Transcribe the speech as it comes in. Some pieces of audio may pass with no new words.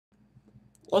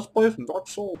Let's play some Dark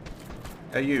Souls.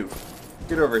 Hey you,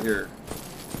 get over here.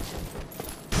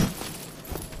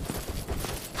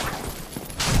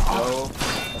 No,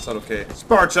 that's not okay.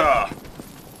 Sparta!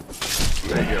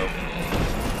 There you go.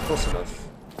 Close enough.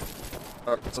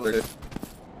 Alright, that's okay.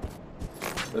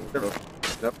 There we go.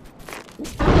 Yep.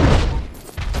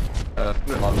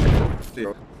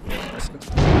 Zero.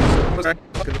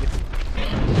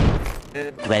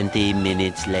 20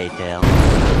 minutes later.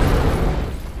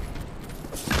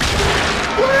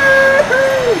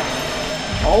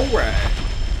 Alright.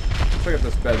 Look at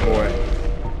this bad boy.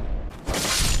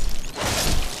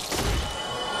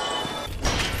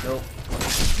 Nope.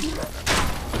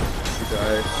 You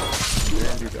die.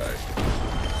 And you die.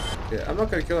 Yeah, I'm not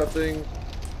gonna kill that thing.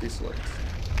 Deselect.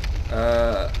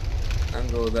 I'm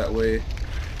going that way.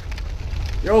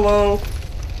 YOLO!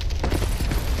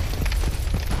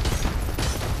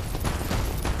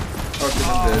 Okay,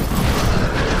 I'm dead.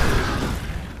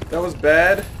 That was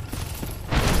bad.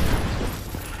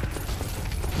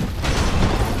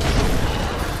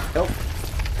 Help.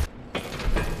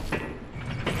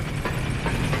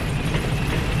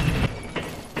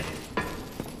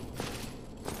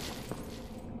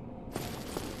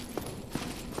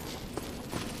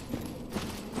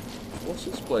 What's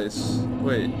this place?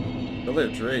 Wait, oh, they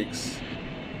have drakes.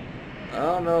 I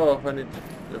don't know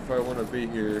if I want to be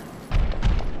here.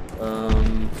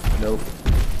 Nope.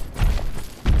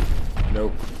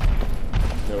 Nope.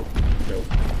 Nope. Nope.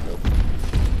 Nope.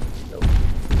 Nope.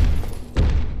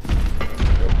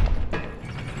 Nope.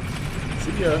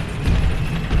 See ya.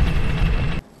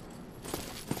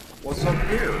 What's up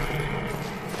here?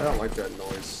 I don't like that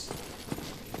noise.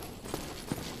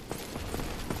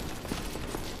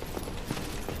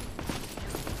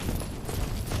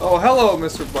 Oh, hello,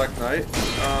 Mr. Black Knight.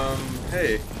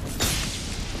 Hey.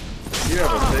 You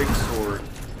have a big sword.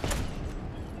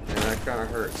 And that kinda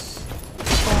hurts.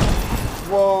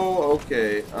 Whoa,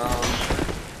 okay.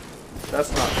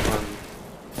 That's not fun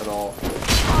at all.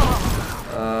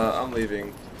 I'm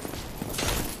leaving.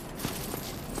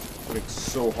 Like,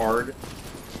 so hard.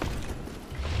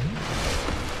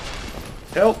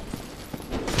 Help!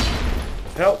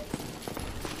 Help!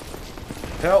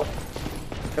 Help!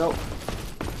 Help!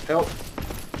 Help!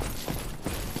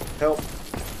 Help!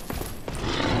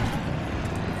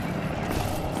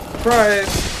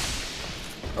 Surprise!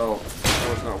 Oh, that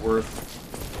was not worth.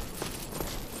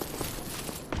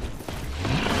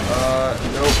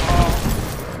 Nope.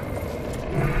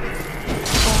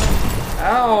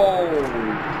 Ow!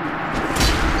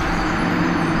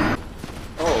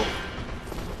 Oh.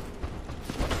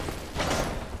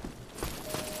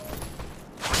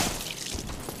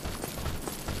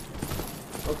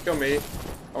 Don't kill me.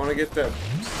 I want to get that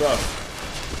stuff.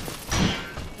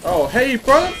 Oh, hey, you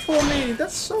brought it for me!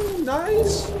 That's so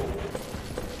nice!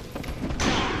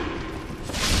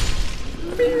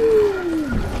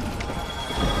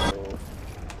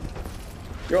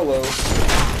 YOLO.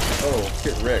 Oh,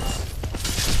 get wrecked.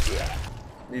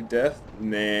 Need death?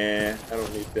 Nah, I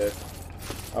don't need death.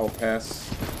 I will pass.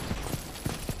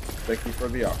 Thank you for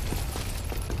the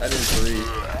offer. I did 3.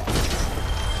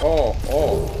 Oh,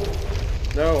 oh.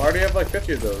 No, I already have like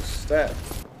 50 of those. Stat.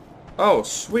 Oh,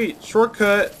 sweet.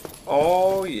 Shortcut.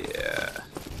 Oh, yeah.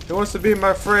 Who wants to be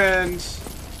my friend?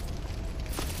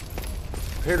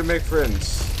 I'm here to make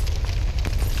friends.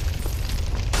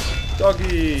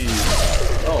 Doggy!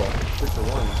 Oh, 3 for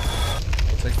 1.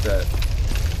 I'll take that.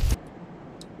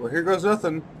 Well, here goes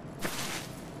nothing.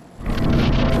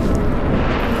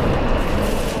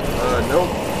 Nope.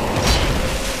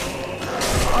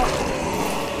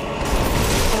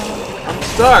 I'm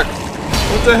stuck!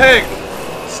 What the heck?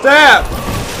 Stab!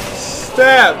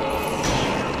 Stab!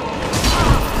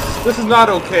 This is not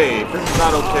okay. This is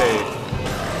not okay.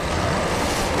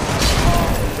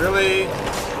 Really?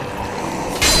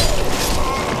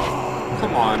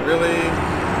 Come on, really?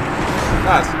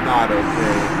 That's not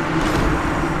okay.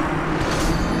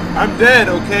 I'm dead,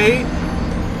 okay?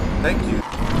 Thank you.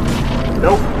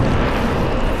 Nope.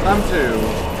 I'm too.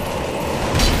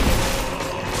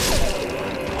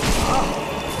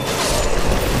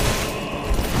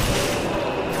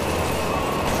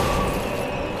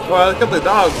 Well, I killed the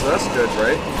dogs, so that's good,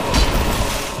 right?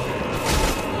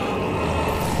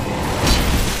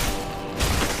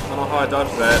 I don't know how I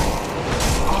dodged that.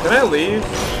 Can I leave,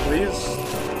 please?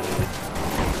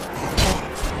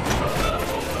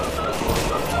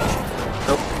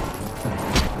 Nope.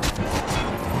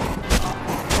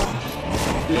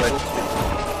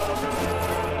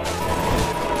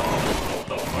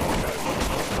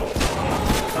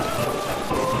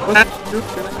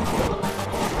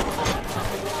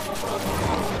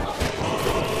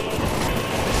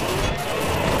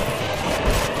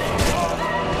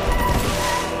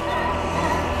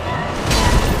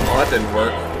 didn't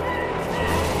work.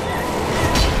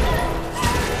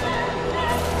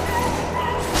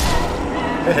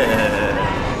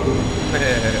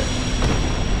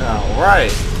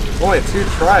 Alright. Only 2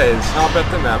 tries. How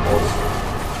about them apples?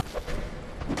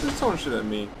 Just throwing shit at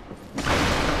me.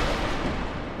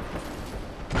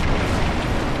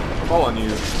 Fall on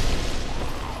you.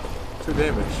 2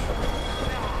 damage.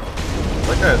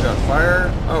 That guy's got fire.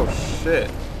 Oh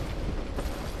shit.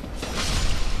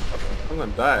 I'm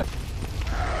gonna die.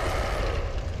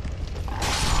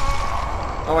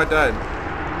 Oh, I died.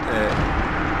 Okay.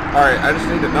 Alright, I just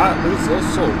need to not lose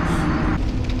those souls.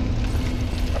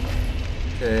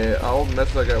 Okay, I'll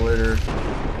mess with that guy later.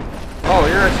 Oh,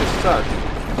 you're actually stuck.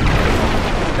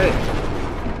 Hey.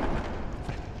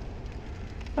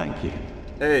 Thank you.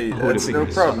 Hey, that's no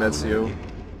problem, Ezio.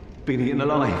 Been eaten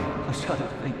alive. I was trying to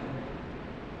think.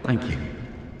 Thank you.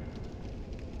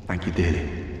 Thank you dearly.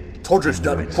 Told you it's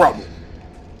not a problem.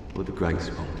 With the great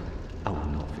spot, I will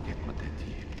not forget my debt to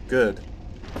you. Good.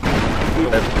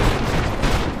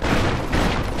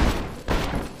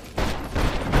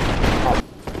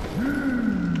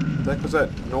 What the heck was that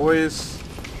noise?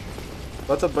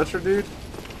 That's a butcher dude?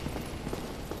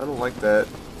 I don't like that.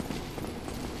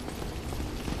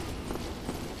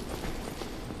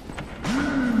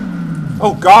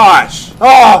 Oh gosh!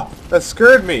 Ah! That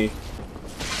scared me!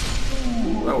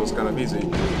 That was kind of easy.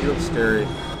 You look scary.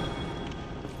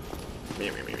 Me.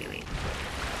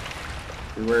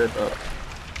 Beware it up.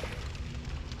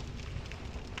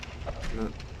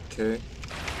 Okay.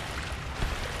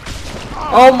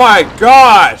 Oh my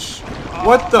gosh!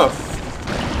 What the f—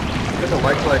 I didn't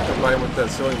like that I combined with that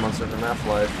silly monster from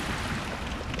Half-Life.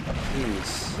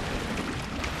 Jeez.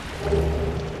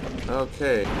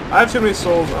 Okay. I have too many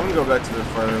souls. I'm gonna go back to the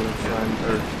Firelink Shrine.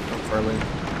 Or, not Firelink.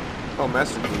 Oh,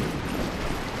 Master Key.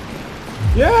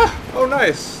 Yeah! Oh,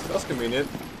 nice. That's convenient.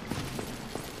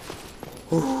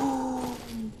 Oh,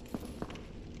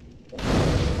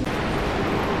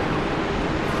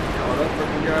 that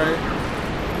fucking guy.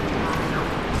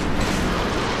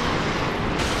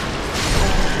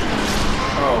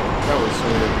 Oh, that was so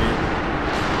weird.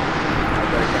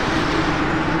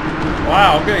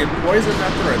 Wow, I'm getting poisoned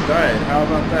after I died. How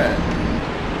about that?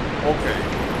 Okay.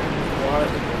 What?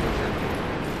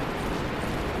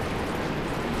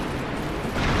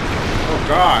 Oh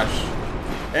gosh.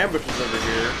 Ambushes over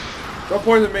here. Don't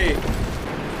poison me!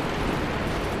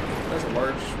 That's a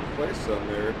large place down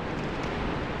there.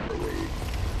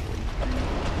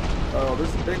 Oh,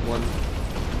 there's a big one.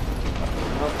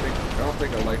 I don't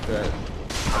think I like that.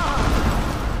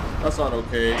 That's not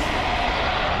okay.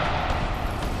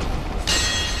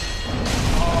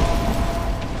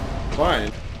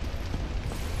 Fine.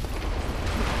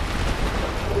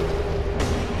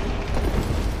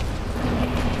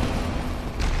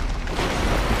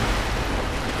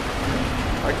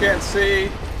 I can't see.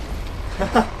 I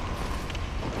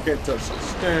can't touch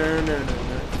this.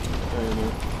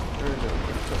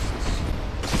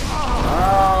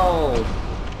 Ow!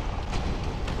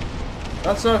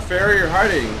 That's not fair, you're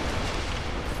hiding.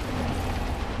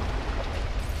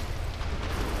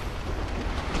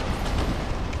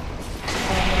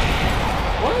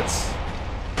 What?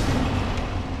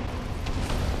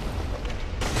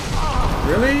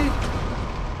 Really?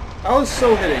 I was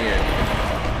so hitting it.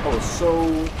 I was so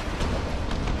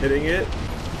hitting it.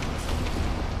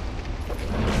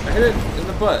 I hit it in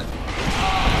the butt.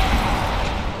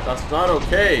 That's not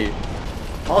okay.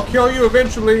 I'll kill you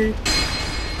eventually.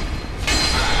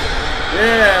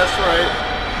 Yeah, that's right.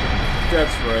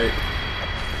 That's right.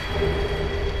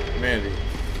 Mandy.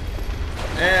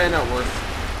 And not worth.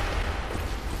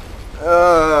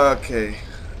 Okay.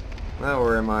 Now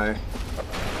where am I?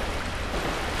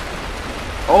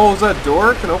 Oh, is that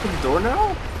door? Can I open the door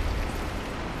now?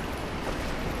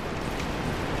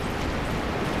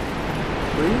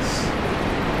 Please?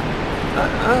 I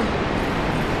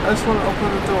just want to open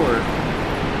the door.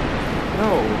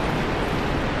 No.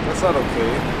 That's not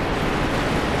okay.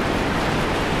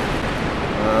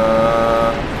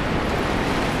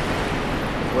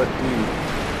 What do you...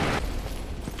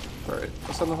 Alright,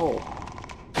 what's on the hole?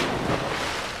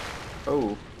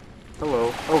 Oh.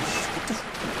 Hello. Oh, what the f—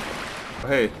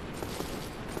 hey.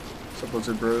 What's up,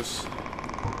 Lizard Bros?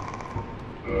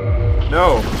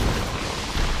 No!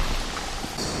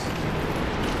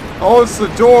 Oh, it's the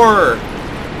door!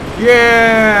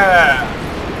 Yeah!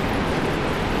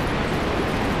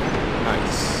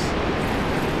 Nice.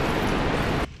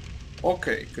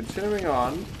 Okay, continuing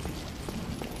on.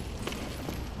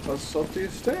 Let's up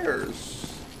these stairs.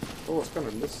 Oh, it's kind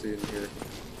of misty in here.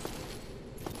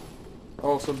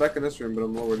 Oh, so I'm back in this room, but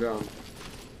I'm lower down.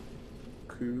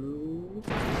 Cool.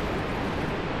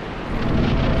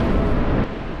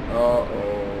 Uh-oh.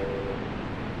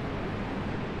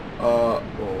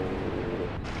 Uh-oh.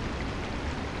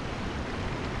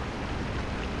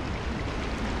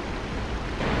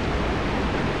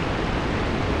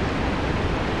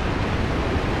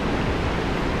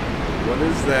 What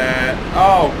is that?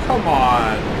 Oh, come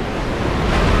on.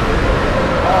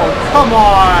 Oh, come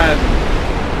on.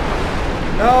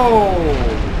 No.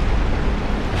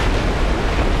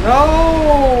 No.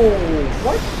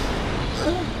 What?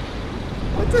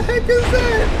 What the heck is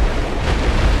that?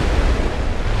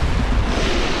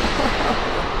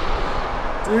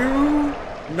 Do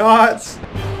not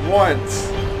want.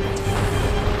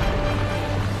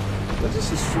 Let's just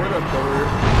destroy that pillar.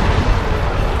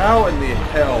 How in the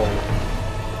hell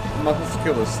am I supposed to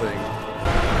kill this thing?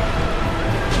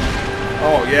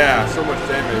 Oh yeah, so much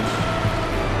damage.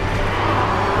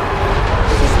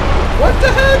 What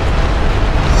the heck?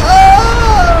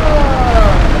 Ah!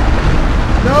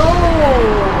 No!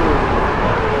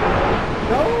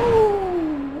 No!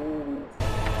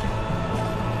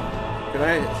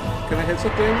 Can I hit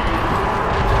something?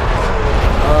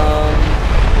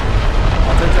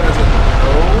 I'll take that as a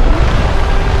no.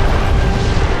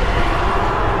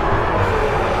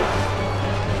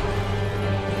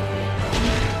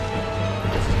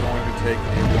 This is going to take a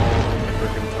long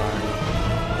freaking time.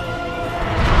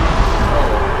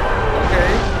 Oh,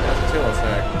 okay. That's a tail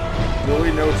attack.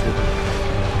 Duly noted.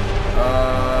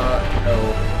 No.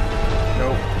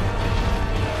 Nope.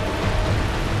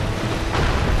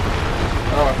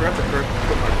 Oh, I forgot to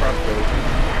put my crossbow.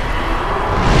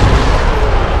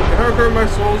 Can I recover my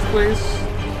souls, please?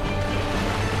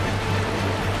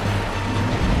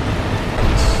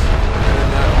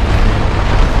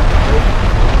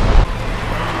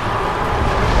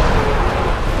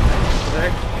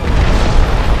 Heck.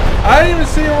 I didn't even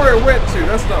see where it went to.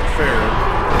 That's not fair.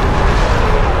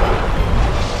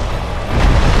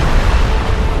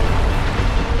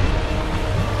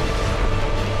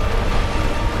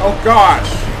 Oh gosh!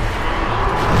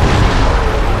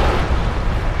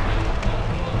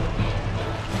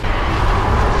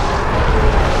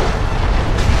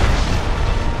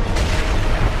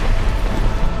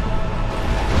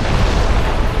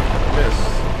 Miss.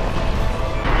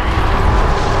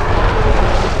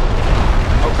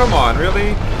 Oh come on,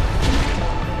 really?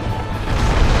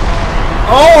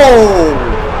 Oh!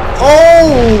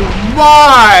 Oh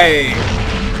my!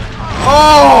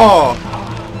 Oh!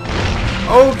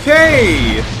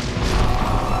 Okay!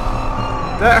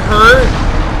 That hurt?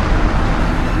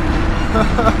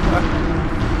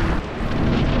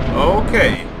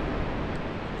 Okay.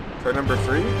 Try number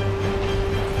 3?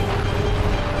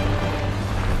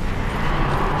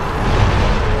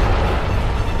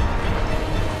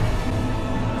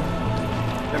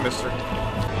 Hey, mister.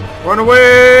 Run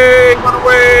away! Run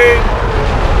away!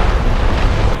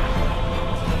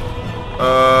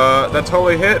 That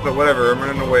totally hit, but whatever, I'm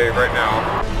running away right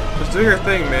now. Just do your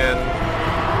thing, man.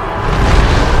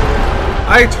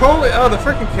 I totally... Oh, the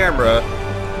freaking camera.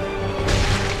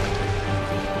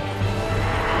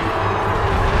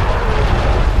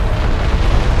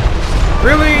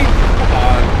 Really? Come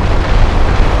on.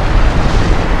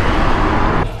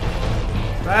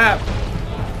 Map.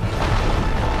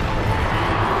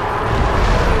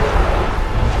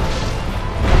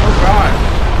 Oh, God.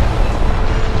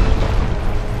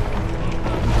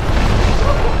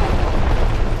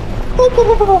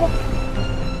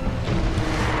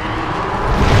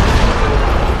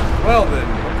 Well then,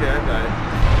 okay, I died.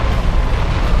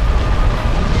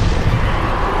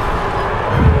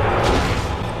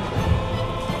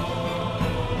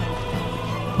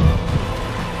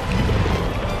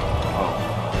 Oh.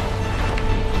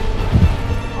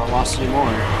 I lost any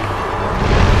more.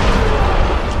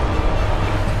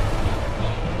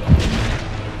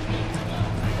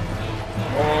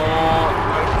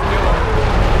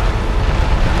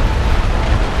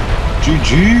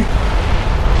 GG.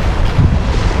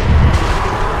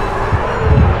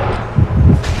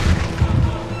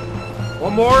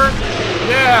 One more?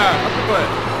 Yeah, up the butt.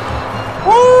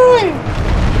 Woo!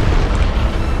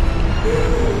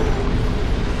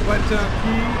 Blighttown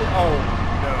key? Oh,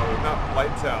 no, not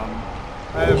Blighttown.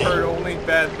 I have heard only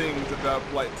bad things about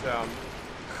Blighttown.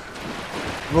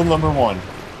 Rule number 1.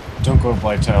 Don't go to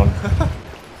Blighttown.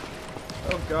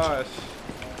 Oh gosh.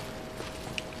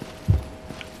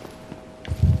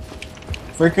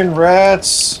 Freaking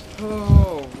rats!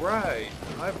 Oh, right.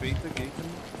 I beat the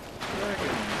Geekin'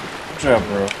 Dragon. Good job,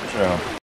 bro. Good job.